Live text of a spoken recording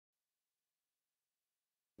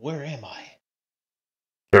Where am I?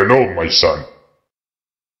 Hello, my son.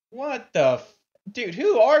 What the Dude,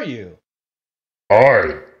 who are you?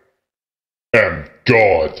 I am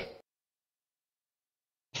God.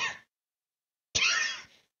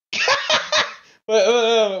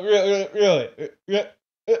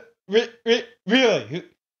 Really?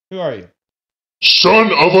 Who are you?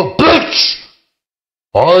 Son of a bitch!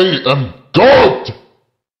 I am God!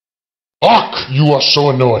 Fuck, you are so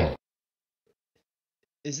annoying.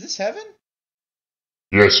 Is this heaven?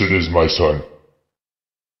 Yes, it is, my son.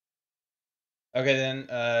 Okay, then,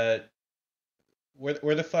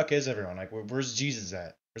 where the fuck is everyone? Like, where's Jesus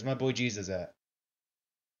at? Where's my boy Jesus at?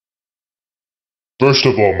 First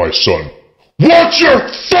of all, my son, watch your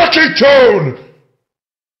fucking tone!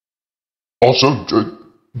 Also,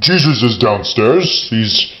 Jesus is downstairs.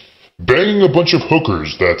 He's banging a bunch of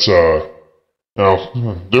hookers that's, they're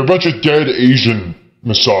a bunch of dead Asian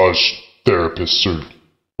massage therapists or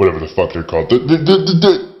whatever the fuck they're called. They're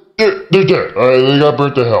dead. Alright, they got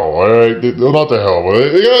burnt to hell. Alright, well, not to hell, but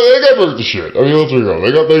they got burnt to shit. I mean, let's be real.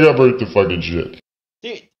 They got burnt to fucking shit.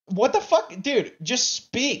 Dude, what the fuck? Dude, just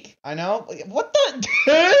speak. I know. What the?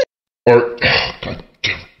 God damn it.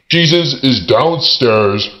 Jesus is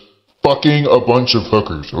downstairs fucking a bunch of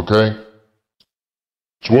hookers, okay?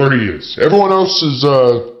 It's where he is. Everyone else is,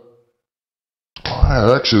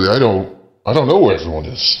 actually, I don't know where everyone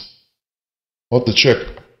is. I'll have to check.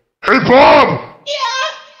 Hey, Bob!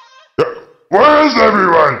 Yeah? Where is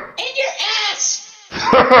everyone? In your ass!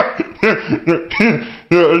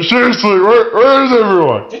 yeah, seriously, where is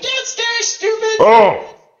everyone? They're downstairs, stupid!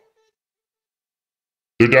 Oh!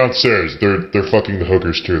 They're downstairs. They're fucking the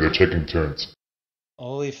hookers too. They're taking turns.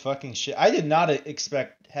 Holy fucking shit! I did not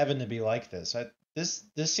expect heaven to be like this. This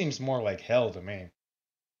seems more like hell to me.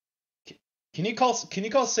 Can you call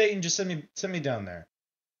Satan? Just send me down there.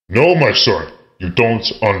 No, my son, you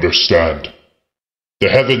don't understand. The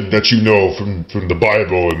heaven that you know from the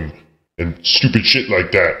Bible and stupid shit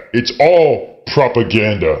like that, it's all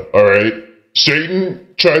propaganda, alright? Satan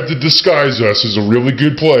tried to disguise us as a really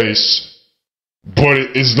good place, but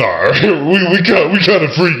it's not. we kind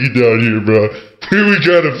of freaky down here, bro. We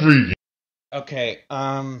kind of freaky. Okay,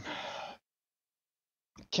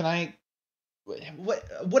 can I...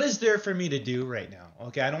 What is there for me to do right now?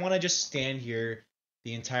 Okay, I don't want to just stand here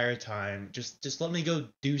the entire time. Just let me go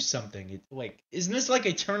do something. Isn't this like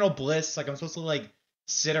eternal bliss? Like I'm supposed to like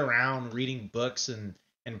sit around reading books and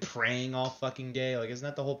praying all fucking day? Like isn't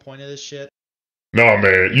that the whole point of this shit? Nah,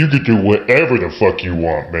 man, you could do whatever the fuck you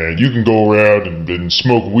want, man. You can go around and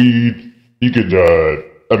smoke weed. You could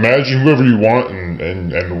imagine whoever you want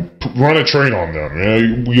and run a train on them. You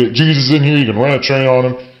know, we get Jesus in here. You can run a train on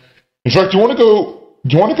him. In fact, you want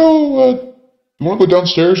to go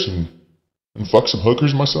downstairs and fuck some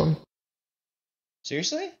hookers, my son?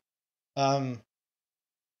 Seriously?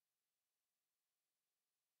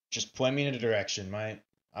 Just point me in a direction. I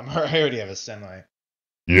already have a semi.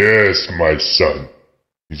 Yes, my son.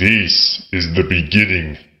 This is the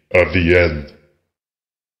beginning of the end.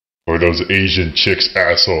 For those Asian chicks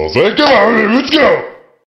assholes. Come on, let's go!